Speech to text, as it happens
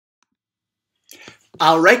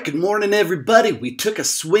Alright, good morning everybody. We took a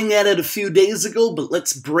swing at it a few days ago, but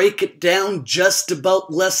let's break it down just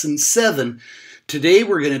about lesson 7. Today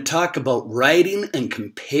we're going to talk about writing and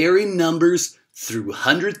comparing numbers through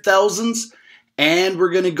hundred thousands, and we're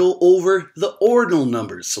going to go over the ordinal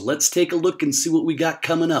numbers. So let's take a look and see what we got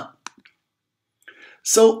coming up.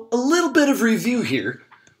 So a little bit of review here.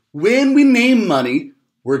 When we name money,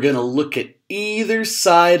 we're going to look at either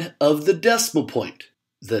side of the decimal point.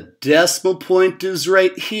 The decimal point is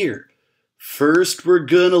right here. First, we're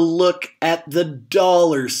going to look at the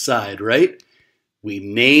dollar side, right? We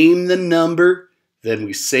name the number, then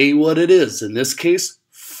we say what it is. In this case,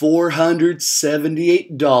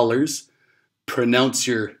 $478. Pronounce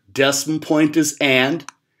your decimal point as and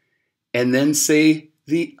then say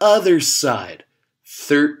the other side,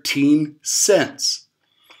 13 cents.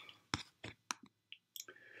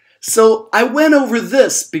 So I went over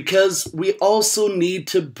this because we also need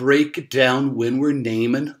to break it down when we're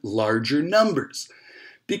naming larger numbers.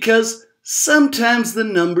 Because sometimes the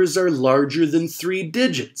numbers are larger than 3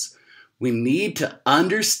 digits. We need to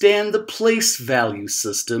understand the place value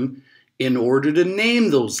system in order to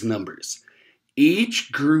name those numbers.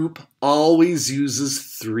 Each group always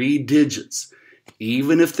uses 3 digits.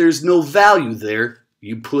 Even if there's no value there,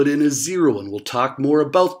 you put in a 0, and we'll talk more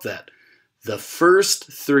about that. The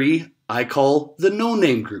first 3 I call the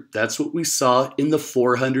no-name group. That's what we saw in the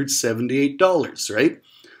 $478, right?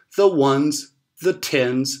 The ones, the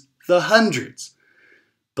tens, the hundreds.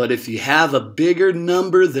 But if you have a bigger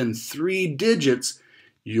number than 3 digits,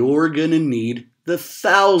 you're going to need the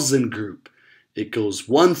thousand group. It goes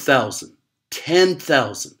 1,000,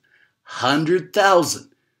 10,000, 100,000.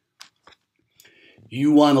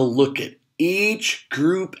 You want to look at each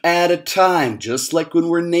group at a time, just like when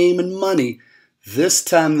we're naming money. This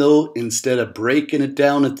time though, instead of breaking it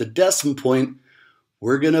down at the decimal point,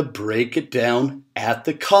 we're going to break it down at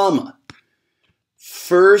the comma.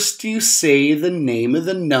 First you say the name of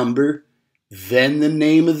the number, then the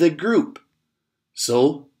name of the group.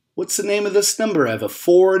 So, what's the name of this number? I have a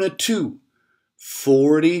 4 and a 2.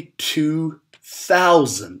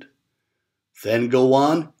 42,000. Then go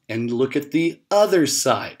on and look at the other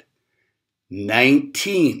side.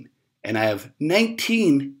 19, and I have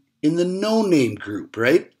 19 in the no-name group,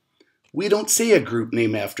 right? We don't say a group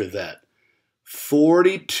name after that.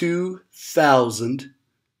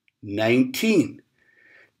 42,019.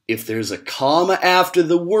 If there's a comma after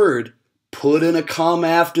the word, put in a comma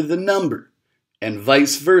after the number, and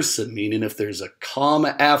vice versa, meaning if there's a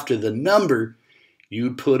comma after the number,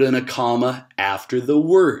 you'd put in a comma after the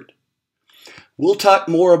word. We'll talk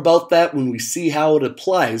more about that when we see how it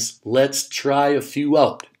applies. Let's try a few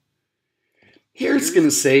out. Here it's going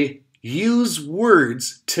to say, use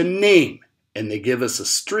words to name. And they give us a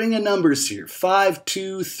string of numbers here, 5,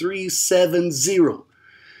 2, 3, 7, 0.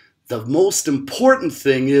 The most important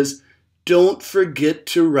thing is, don't forget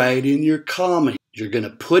to write in your comma. You're going to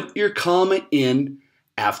put your comma in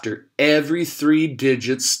after every 3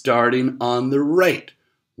 digits starting on the right.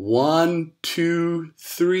 1, 2,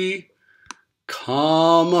 3,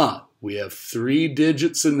 comma. We have 3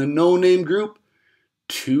 digits in the no-name group,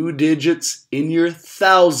 2 digits in your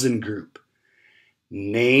thousand group.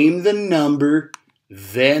 Name the number,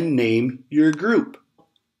 then name your group.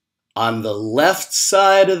 On the left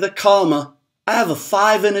side of the comma, I have a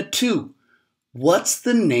 5 and a 2. What's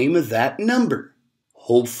the name of that number?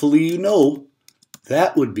 Hopefully you know.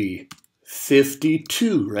 That would be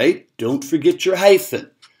 52, right? Don't forget your hyphen.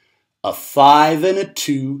 A 5 and a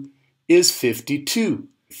 2 is 52.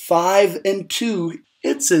 5 and 2,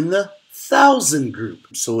 it's in the thousand group.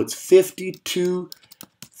 So it's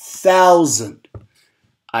 52,000.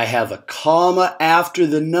 I have a comma after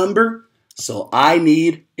the number, so I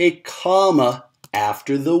need a comma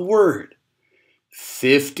after the word.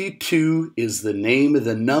 52 is the name of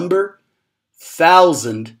the number.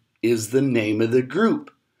 1,000 is the name of the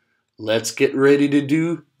group. Let's get ready to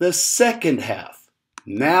do the second half.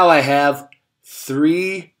 Now I have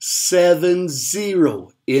 370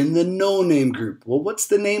 in the no-name group. Well, what's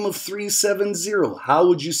the name of 370? How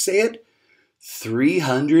would you say it?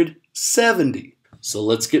 370. So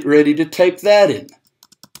let's get ready to type that in.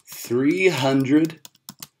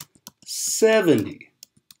 370.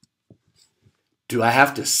 Do I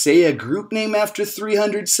have to say a group name after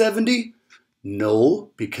 370?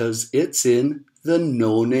 No, because it's in the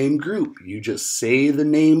no-name group. You just say the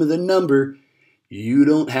name of the number. You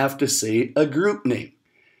don't have to say a group name.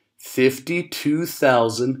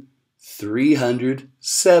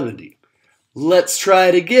 52,370. Let's try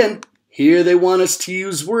it again. Here they want us to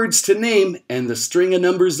use words to name, and the string of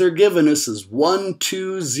numbers they're giving us is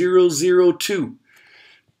 12002.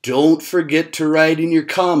 Don't forget to write in your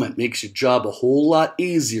comment. Makes your job a whole lot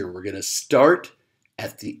easier. We're going to start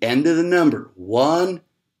at the end of the number. 1,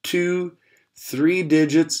 2, 3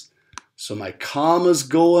 digits. So my comma's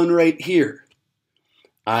going right here.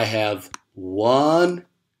 I have 1,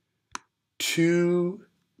 2,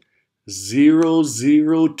 0,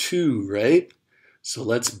 0, 2, right? So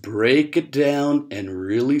let's break it down and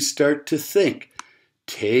really start to think.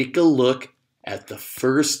 Take a look at the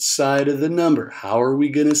first side of the number. How are we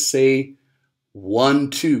going to say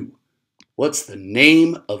 1, 2? What's the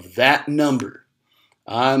name of that number?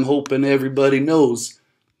 I'm hoping everybody knows.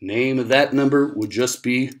 Name of that number would just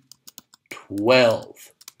be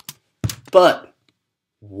 12. But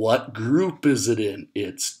what group is it in?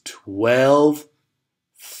 It's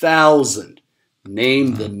 12,000.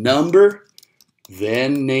 Name the number,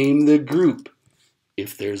 then name the group.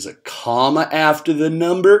 If there's a comma after the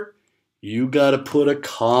number, you got to put a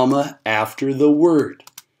comma after the word.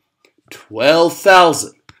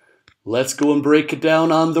 12,000. Let's go and break it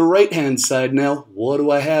down on the right-hand side now. What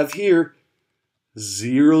do I have here?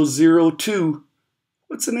 002.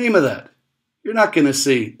 What's the name of that? You're not going to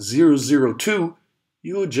say 002.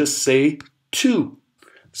 You would just say 2.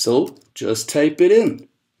 So just type it in.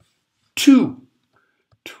 2.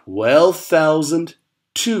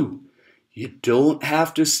 12,002. You don't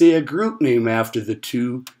have to say a group name after the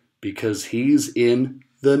 2 because he's in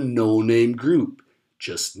the no-name group.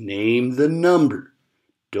 Just name the number.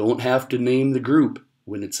 Don't have to name the group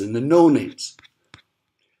when it's in the no-names.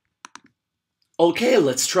 Okay,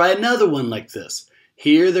 let's try another one like this.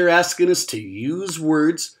 Here they're asking us to use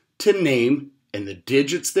words to name, and the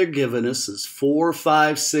digits they're giving us is 4,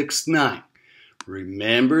 5, 6, 9.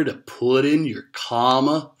 Remember to put in your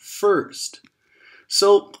comma first.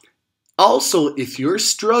 So, also, if you're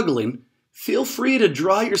struggling, feel free to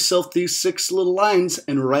draw yourself these 6 little lines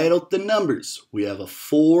and write out the numbers. We have a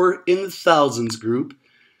 4 in the thousands group,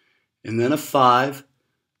 and then a 5,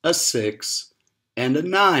 a 6, and a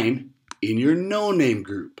 9 in your no-name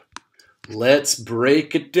group. Let's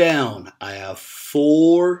break it down. I have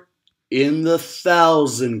 4 in the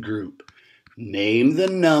thousand group. Name the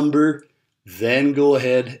number, then go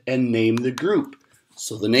ahead and name the group.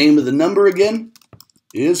 So the name of the number again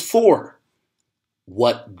is 4.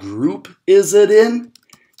 What group is it in?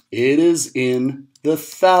 It is in the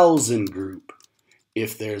thousand group.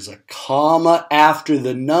 If there's a comma after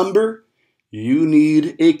the number, you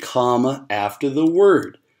need a comma after the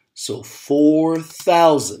word. So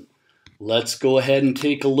 4,000. Let's go ahead and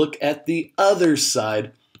take a look at the other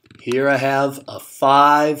side. Here I have a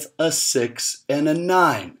 5, a 6, and a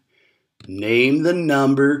 9. Name the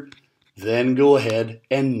number, then go ahead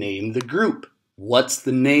and name the group. What's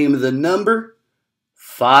the name of the number?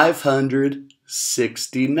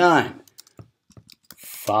 569.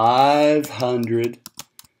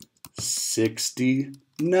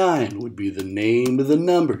 569 would be the name of the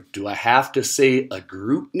number. Do I have to say a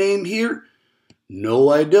group name here? No,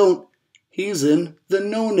 I don't. He's in the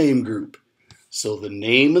no-name group. So the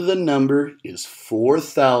name of the number is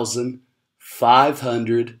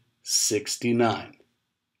 4,569.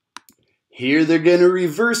 Here they're going to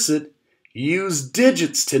reverse it. Use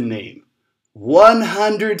digits to name.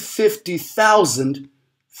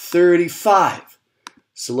 150,035.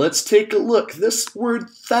 So let's take a look. This word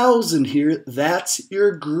thousand here, that's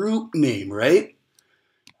your group name, right?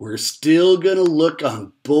 We're still going to look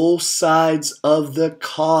on both sides of the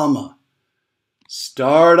comma.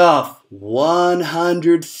 Start off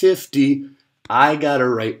 150. I got to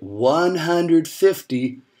write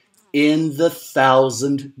 150 in the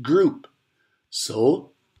thousand group.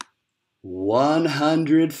 So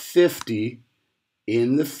 150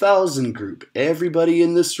 in the thousand group. Everybody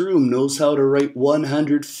in this room knows how to write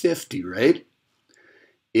 150, right?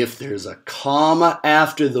 If there's a comma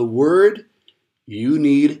after the word, you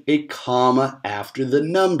need a comma after the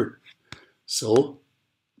number. So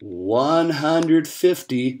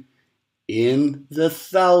 150 in the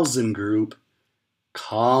thousand group,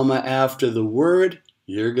 comma after the word,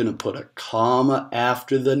 you're going to put a comma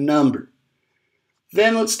after the number.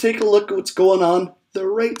 Then let's take a look at what's going on the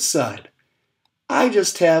right side. I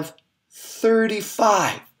just have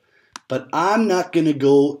 35, but I'm not going to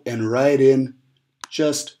go and write in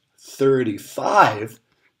just 35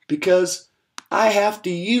 because I have to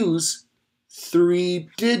use 3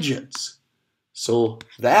 digits. So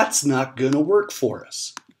that's not going to work for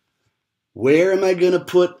us. Where am I going to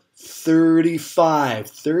put 35?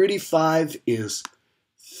 35 is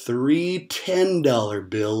 3 $10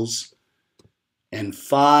 bills and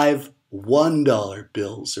 5 $1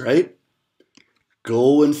 bills, right?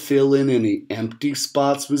 Go and fill in any empty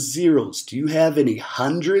spots with zeros. Do you have any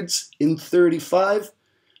hundreds in 35?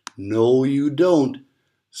 No, you don't.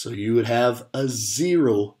 So you would have a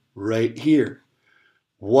 0 right here.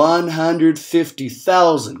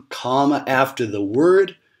 150,000, comma after the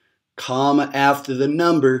word, comma after the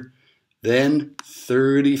number, then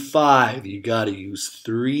 35. You got to use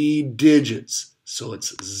 3 digits. So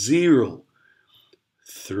it's 0,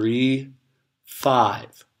 3,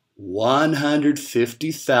 5.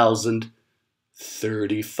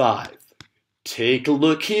 150,035. Take a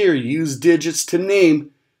look here. Use digits to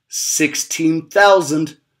name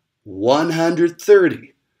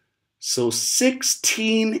 16,130. So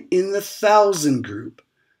 16 in the thousand group.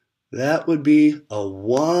 That would be a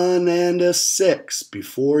 1 and a 6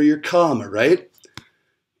 before your comma, right?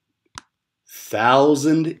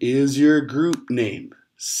 Thousand is your group name.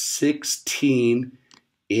 16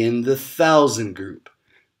 in the thousand group.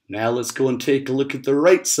 Now let's go and take a look at the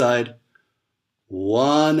right side.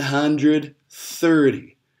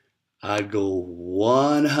 130. I go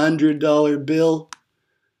 $100 bill,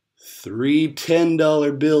 3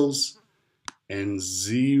 $10 bills, and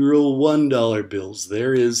 0 $1 bills.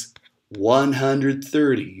 There is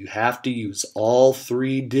 130. You have to use all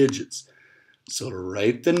 3 digits. So to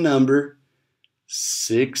write the number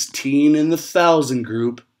 16 in the thousand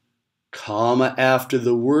group, comma after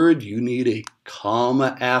the word, you need a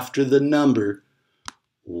comma after the number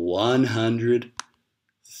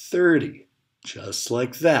 130. Just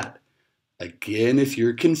like that. Again, if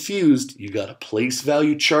you're confused, you got a place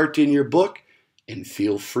value chart in your book, and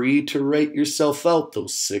feel free to write yourself out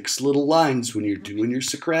those 6 little lines when you're doing your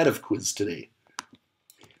Socrative quiz today.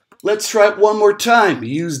 Let's try it one more time.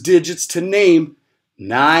 Use digits to name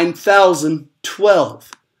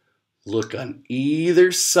 9,012. Look on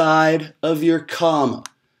either side of your comma.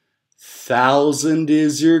 1,000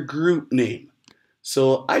 is your group name.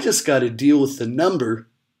 So I just got to deal with the number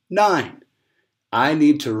 9. I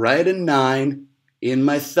need to write a 9 in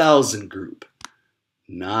my thousand group.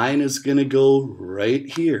 9 is going to go right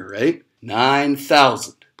here, right?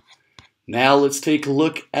 9,000. Now let's take a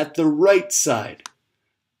look at the right side.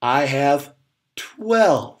 I have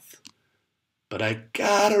 12, but I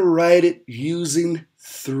gotta write it using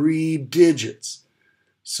 3 digits.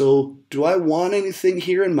 So do I want anything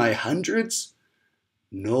here in my hundreds?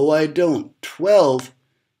 No, I don't. 12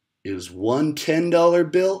 is 1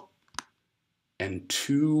 $10 bill and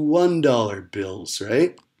 2 $1 bills,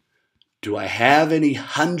 right? Do I have any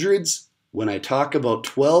hundreds when I talk about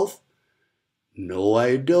 12? No,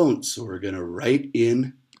 I don't. So we're going to write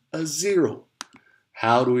in a 0.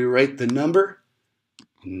 How do we write the number?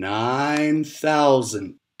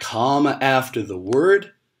 9,000. Comma after the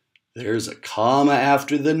word. There's a comma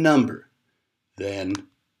after the number. Then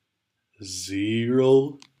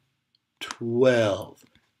 0, 12.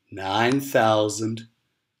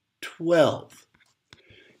 9,012.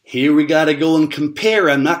 Here we got to go and compare.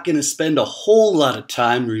 I'm not going to spend a whole lot of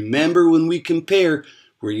time. Remember, when we compare,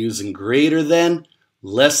 we're using greater than,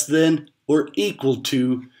 less than, or equal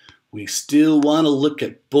to. We still want to look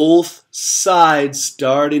at both sides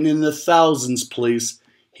starting in the thousands place.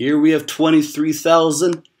 Here we have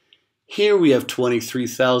 23,000. Here we have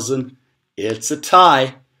 23,000. It's a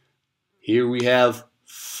tie. Here we have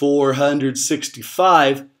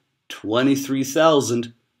 465,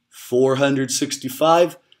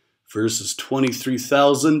 23,465 versus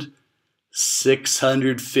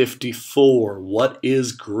 23,654. What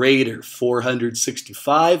is greater,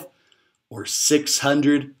 465 or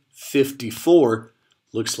 654?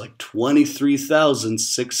 Looks like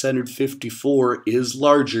 23,654 is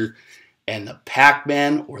larger, and the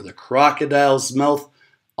Pac-Man or the crocodile's mouth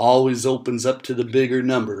always opens up to the bigger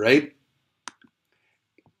number, right?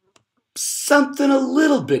 Something a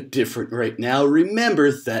little bit different right now.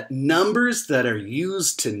 Remember that numbers that are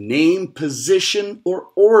used to name position or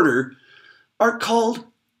order are called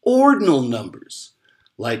ordinal numbers,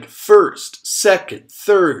 like first, second,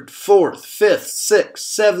 third, fourth, fifth, sixth,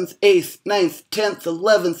 seventh, eighth, ninth, 10th,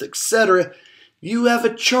 11th, etc. You have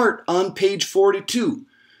a chart on page 42.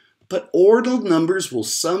 But ordinal numbers will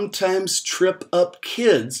sometimes trip up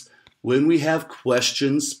kids when we have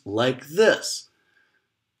questions like this.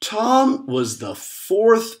 Tom was the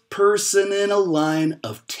 4th person in a line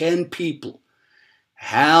of 10 people.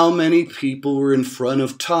 How many people were in front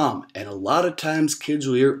of Tom? And a lot of times kids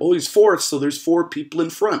will hear, oh, he's 4th, so there's 4 people in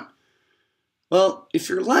front. Well, if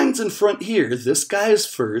your line's in front here, this guy is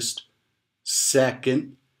 1st,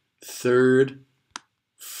 2nd, 3rd,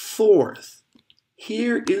 4th.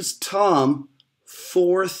 Here is Tom,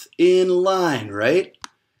 4th in line, right?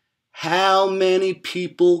 How many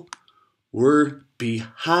people were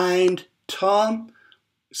behind Tom?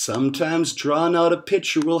 Sometimes drawing out a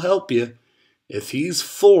picture will help you. If he's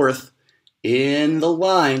 4th in the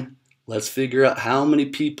line. Let's figure out how many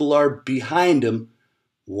people are behind him.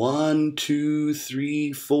 1, 2,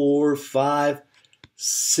 3, 4, 5,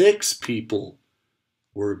 6 people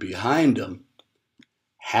were behind him.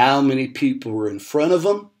 How many people were in front of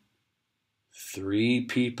him? 3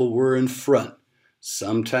 people were in front.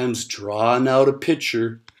 Sometimes drawing out a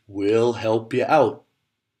picture will help you out.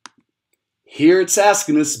 Here it's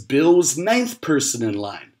asking us, Bill was 9th person in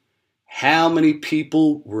line. How many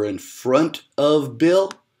people were in front of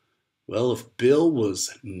Bill? Well, if Bill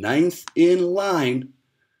was 9th in line,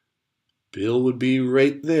 Bill would be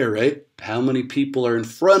right there, right? How many people are in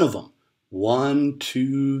front of him? 1,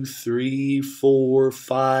 2, 3, 4,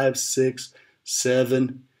 5, 6,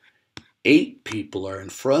 7, 8 people are in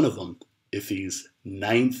front of him if he's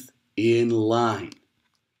 9th in line.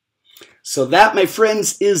 So that, my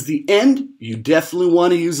friends, is the end. You definitely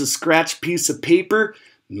want to use a scratch piece of paper.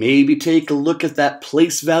 Maybe take a look at that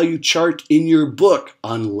place value chart in your book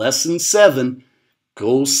on lesson 7.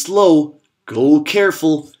 Go slow, go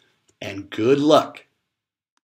careful, and good luck.